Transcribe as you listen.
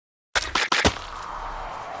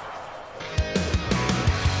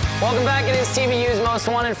Welcome back. It is TVU's Most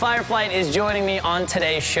Wanted. Fireflight is joining me on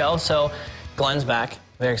today's show. So, Glenn's back.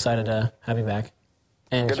 Very excited to have you back.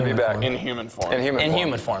 Good to be back. In human form. In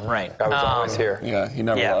human form, right. I was always here. Yeah, he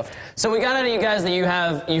never left. So we got out of you guys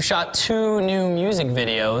that you shot 2 new music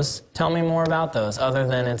videos. Tell me more about those, other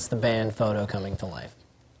than it's the band photo coming to life.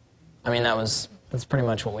 I mean, that's pretty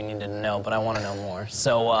much what we needed to know, but I want to know more.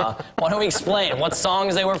 So why don't we explain what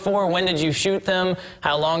songs they were for, when did you shoot them,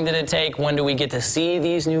 how long did it take, when do we get to see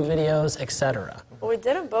these new videos, etc. Well, we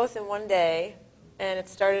did them both in one day, and it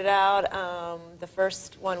started out, the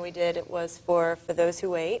first one we did, it was for Those Who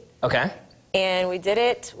Wait. Okay. And we did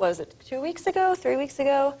it, was it 2 weeks ago, 3 weeks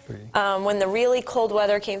ago? When the really cold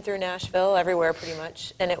weather came through Nashville, everywhere pretty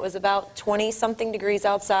much, and it was about 20-something degrees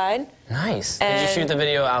outside. Nice. Did you shoot the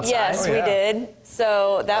video outside? Yes, we did.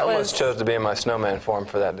 So that I was... almost chose to be in my snowman form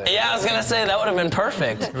for that day. Yeah, I was going to say, that would have been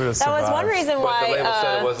perfect. That was one reason why... But the label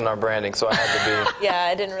said it wasn't our branding, so I had to be...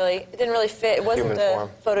 Yeah, it didn't really fit. It wasn't the form.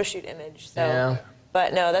 photo shoot image. So. Yeah.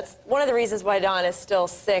 But no, that's one of the reasons why Dawn is still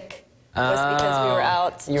sick. Was because we were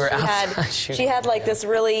out. You were outside. She had like this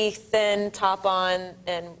really thin top on,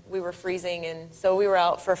 and we were freezing, and so we were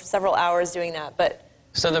out for several hours doing that. But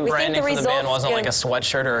so the branding for the band wasn't like a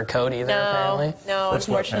sweatshirt or a coat either, apparently? No,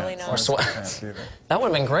 unfortunately not. Or sweats. That would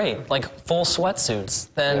have been great, like full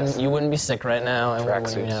sweatsuits. Then you wouldn't be sick right now.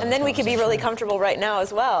 And then we could be really comfortable right now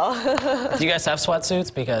as well. Do you guys have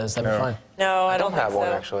sweatsuits? Because that'd be fun. No, I don't have one,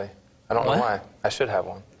 actually. I don't know why. I should have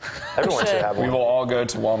one. Everyone should have one. We will all go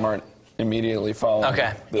to Walmart immediately following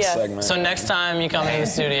this segment. So next time you come in the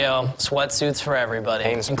studio, sweatsuits for everybody,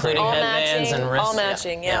 including all headbands matching, and wrist. all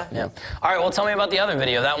matching, yeah. All right, well, tell me about the other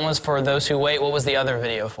video. That one was for Those Who Wait. What was the other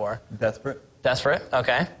video for? Desperate. Desperate,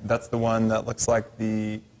 okay. That's the one that looks like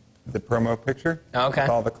the promo picture. Okay.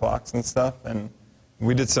 With all the clocks and stuff. And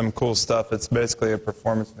we did some cool stuff. It's basically a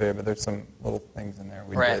performance video, but there's some little things in there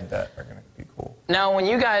we did that are going to be cool. Now, when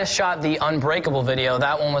you guys shot the Unbreakable video,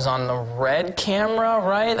 that one was on the Red camera,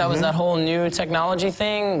 right? That was that whole new technology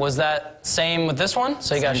thing. Was that same with this one?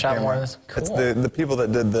 So you guys shot more of this? Cool. It's the people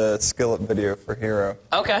that did the Skillet video for Hero.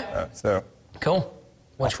 Okay. Cool.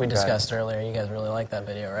 Which we Awesome discussed earlier. You guys really like that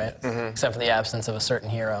video, right? Except for the absence of a certain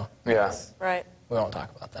hero. Yeah. Right. We won't talk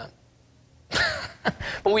about that.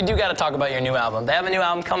 But we do got to talk about your new album. They have a new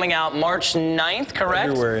album coming out March 9th, correct?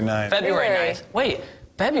 February 9th. February 9th. Wait,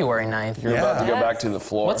 February 9th. You're about to go back to the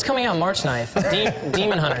floor. What's coming out March 9th?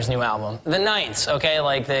 Demon Hunter's new album. The 9th, okay?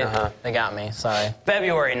 Like, they got me, sorry.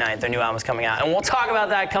 February 9th, their new album's coming out. And we'll talk about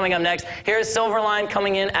that coming up next. Here's Silverline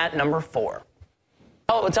coming in at number 4.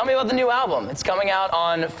 Oh, tell me about the new album. It's coming out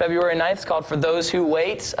on February 9th. It's called For Those Who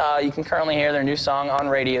Wait. You can currently hear their new song on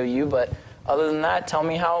Radio U, but other than that, tell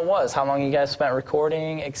me how it was, how long you guys spent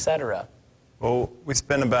recording, etc. Well, we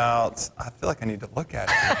spent about, I feel like I need to look at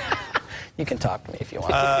it. You can talk to me if you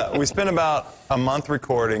want. We spent about a month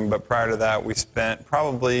recording, but prior to that, we spent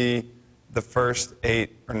probably the first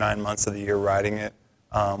 8 or 9 months of the year writing it.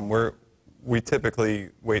 We typically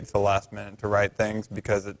wait till the last minute to write things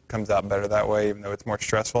because it comes out better that way, even though it's more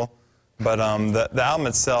stressful. But the album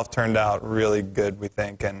itself turned out really good, we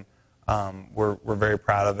think, and we're very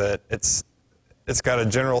proud of it. It's got a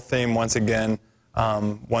general theme once again,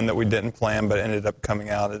 one that we didn't plan but ended up coming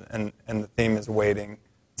out, and the theme is waiting.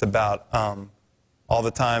 It's about all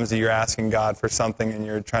the times that you're asking God for something and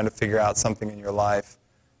you're trying to figure out something in your life,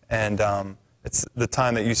 and it's the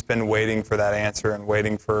time that you spend waiting for that answer and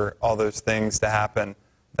waiting for all those things to happen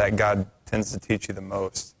that God tends to teach you the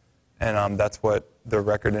most. And that's what the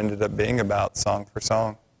record ended up being about, song for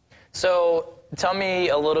song. So tell me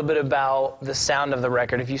a little bit about the sound of the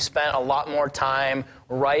record. If you spent a lot more time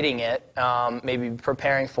writing it, maybe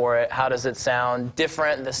preparing for it, how does it sound?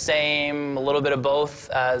 Different, the same, a little bit of both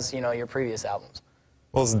as, your previous albums?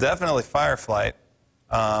 Well, it's definitely Fireflight.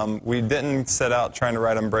 We didn't set out trying to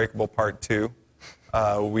write Unbreakable Part 2.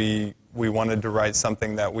 We wanted to write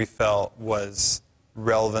something that we felt was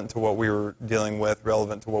relevant to what we were dealing with,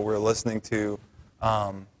 relevant to what we were listening to,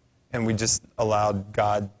 and we just allowed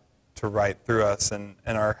God to write through us. And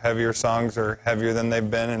our heavier songs are heavier than they've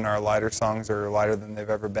been, and our lighter songs are lighter than they've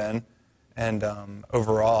ever been. And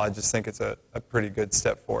overall, I just think it's a pretty good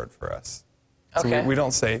step forward for us. Okay. So we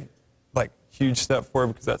don't say, like, huge step forward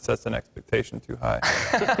because that sets an expectation too high.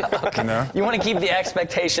 Okay. You want to keep the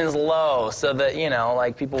expectations low so that,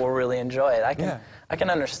 like, people will really enjoy it. I can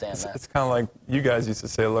understand that. It's kind of like you guys used to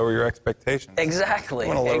say, lower your expectations. Exactly.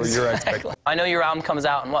 You want to lower your expectations. I know your album comes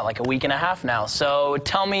out in, like a week and a half now. So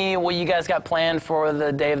tell me what you guys got planned for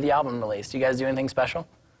the day of the album release. Do you guys do anything special?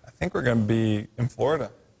 I think we're going to be in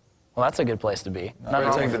Florida. Well, that's a good place to be.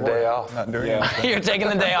 We're taking the day off. Not doing anything. You're taking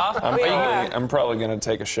the day off? I'm probably going to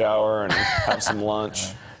take a shower and have some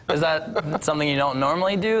lunch. Is that something you don't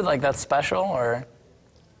normally do? Like that's special, or?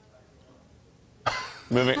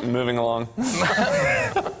 Moving along.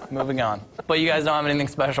 Moving on. But you guys don't have anything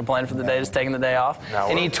special planned for the day, just taking the day off? No,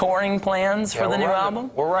 Any touring plans for the new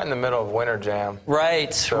album? We're right in the middle of Winter Jam.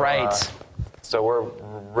 Right, right. So we're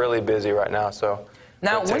really busy right now, so.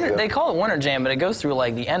 Now, they call it Winter Jam, but it goes through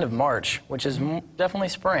like the end of March, which is definitely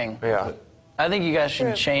spring. Yeah. I think you guys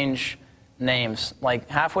should change names. Like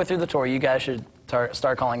halfway through the tour, you guys should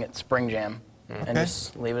start calling it Spring Jam and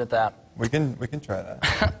just leave it at that. We can try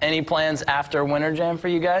that. Any plans after Winter Jam for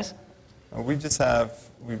you guys? We just have,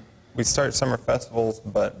 we start summer festivals,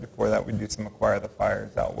 but before that we do some Acquire the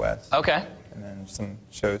Fires out west. Okay. And then some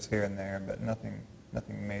shows here and there, but nothing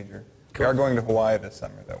major. Cool. We are going to Hawaii this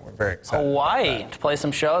summer, though. We're very excited. Hawaii to play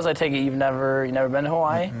some shows. I take it you've never been to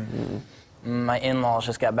Hawaii. Mm-hmm. My in-laws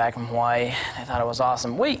just got back from Hawaii. They thought it was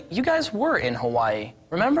awesome. Wait, you guys were in Hawaii?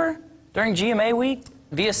 Remember during GMA week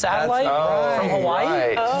via satellite from Hawaii?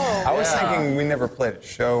 Right. Oh. I was thinking we never played a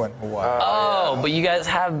show in Hawaii. But you guys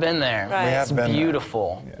have been there. Right. We have It's been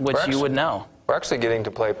beautiful, there. which you would know. We're actually getting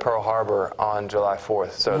to play Pearl Harbor on July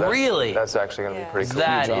 4th. So that's actually going to be pretty cool.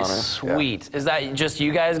 That Huge is honor. sweet. Is that just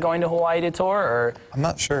you guys going to Hawaii to tour, or? I'm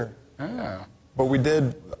not sure. Oh. But we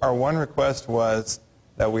did, our one request was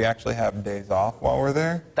that we actually have days off while we're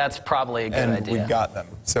there. That's probably a good And idea. we got them,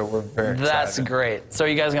 so we're very excited. That's great. So are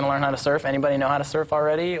you guys going to learn how to surf? Anybody know how to surf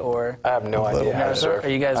already, or? I have no idea how to surf. Are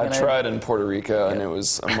you guys I going to? tried in Puerto Rico, and it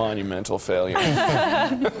was a monumental failure.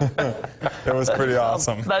 It was pretty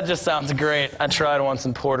awesome. That just sounds great. I tried once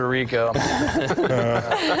in Puerto Rico.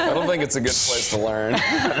 I don't think it's a good place to learn.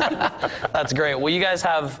 That's great. Well, you guys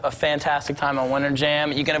have a fantastic time on Winter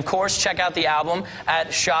Jam. You can, of course, check out the album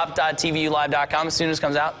at shop.tvulive.com as soon as it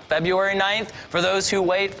comes out, February 9th. For those who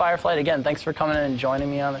wait, Fireflight, again, thanks for coming in and joining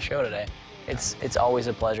me on the show today. It's always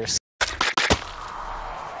a pleasure.